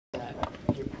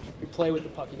play with the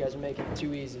puck, you guys are making it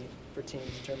too easy for teams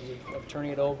in terms of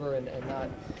turning it over and not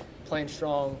playing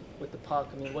strong with the puck.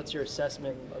 I mean, what's your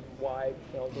assessment of why,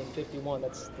 game 51,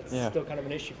 that's still kind of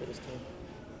an issue for this team?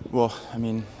 Well, I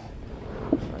mean,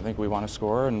 I think we want to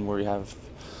score, and we have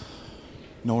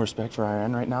no respect for our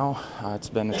end right now. It's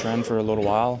been a trend for a little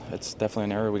while. It's definitely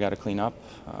an area we got to clean up.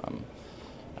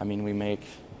 I mean, we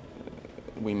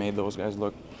made those guys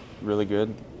look really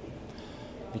good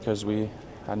because we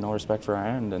had no respect for our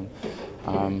end, and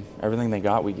everything they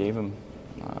got, we gave them.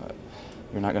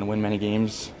 You're not going to win many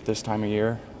games this time of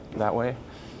year that way.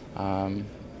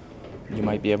 You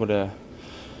might be able to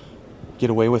get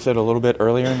away with it a little bit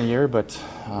earlier in the year, but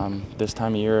this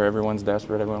time of year, everyone's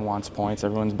desperate, everyone wants points,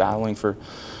 everyone's battling for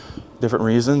different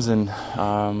reasons, and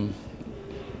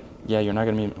yeah, you're not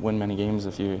going to win many games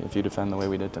if you defend the way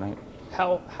we did tonight.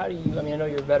 How do you, I mean, I know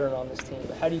you're a veteran on this team,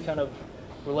 but how do you kind of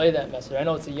relay that message? I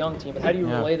know it's a young team, but how do you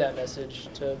relay that message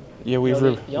to the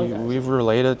young guys? We've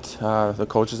relayed it. The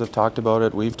coaches have talked about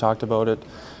it. We've talked about it.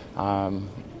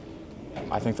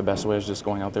 I think the best way is just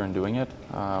going out there and doing it.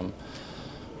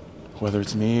 Whether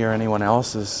it's me or anyone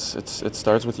else, it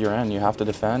starts with your end. You have to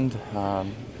defend.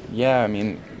 Yeah, I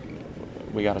mean,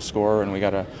 we got to score and we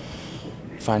got to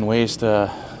find ways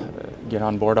to get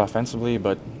on board offensively,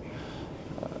 but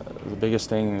the biggest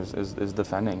thing is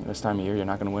defending. This time of year, you're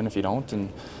not going to win if you don't. And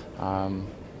I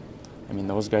mean,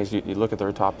 those guys, you look at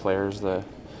their top players.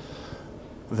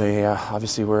 They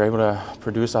obviously were able to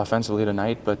produce offensively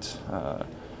tonight, but I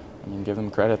mean, give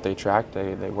them credit. They tracked.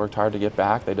 They worked hard to get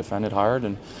back. They defended hard,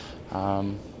 and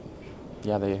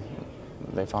yeah,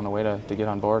 they found a way to get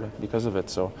on board because of it.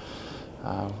 So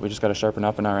we just got to sharpen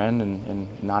up in our end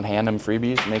and not hand them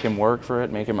freebies. Make him work for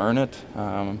it. Make him earn it.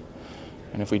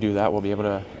 And if we do that, we'll be able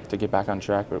to get back on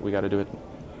track, but we got to do it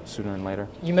sooner than later.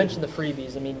 You mentioned the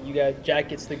freebies. I mean, Jack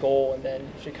gets the goal, and then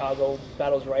Chicago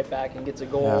battles right back and gets a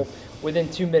goal within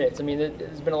 2 minutes. I mean,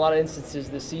 there's been a lot of instances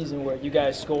this season where you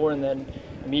guys score, and then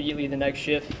immediately the next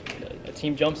shift, a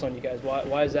team jumps on you guys.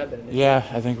 Why has that been an issue? Yeah,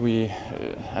 I think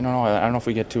I don't know. I don't know if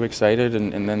we get too excited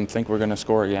and then think we're going to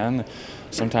score again.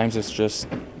 Sometimes it's just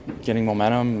getting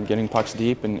momentum, getting pucks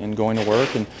deep, and going to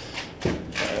work. And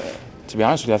to be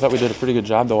honest with you, I thought we did a pretty good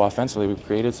job though offensively. We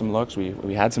created some looks.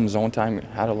 We had some zone time.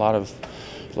 Had a lot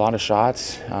of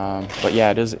shots. But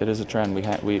yeah, it is a trend.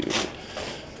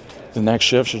 The next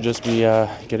shift should just be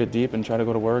get it deep and try to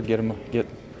go to work.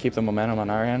 Keep the momentum on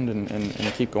our end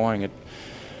and keep going.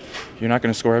 You're not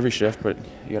going to score every shift, but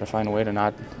you got to find a way to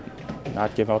not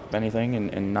give up anything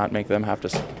and not make them have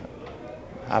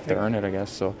to earn it, I guess.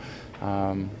 So.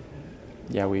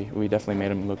 Yeah, we definitely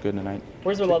made them look good tonight.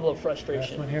 Where's the level of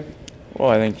frustration? Well,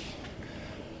 I think,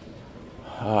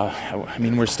 I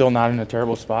mean, we're still not in a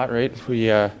terrible spot, right?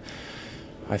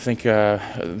 I think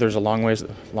there's a long ways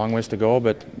to go,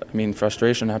 but I mean,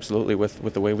 frustration absolutely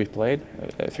with the way we've played.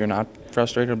 If you're not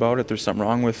frustrated about it, there's something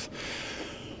wrong with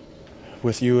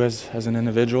you as an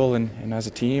individual and as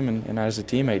a team and as a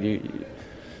teammate.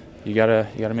 You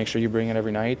gotta make sure you bring it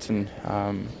every night. And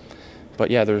but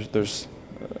yeah, there's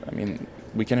I mean,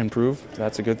 we can improve.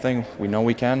 That's a good thing. We know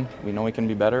we can. We know we can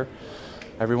be better.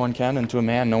 Everyone can, and to a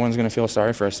man, no one's going to feel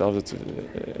sorry for ourselves.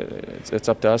 It's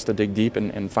up to us to dig deep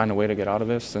and find a way to get out of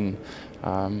this. And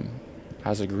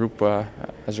as a group,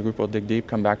 we'll dig deep,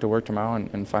 come back to work tomorrow,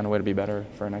 and find a way to be better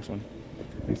for our next one.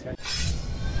 Thanks, guys.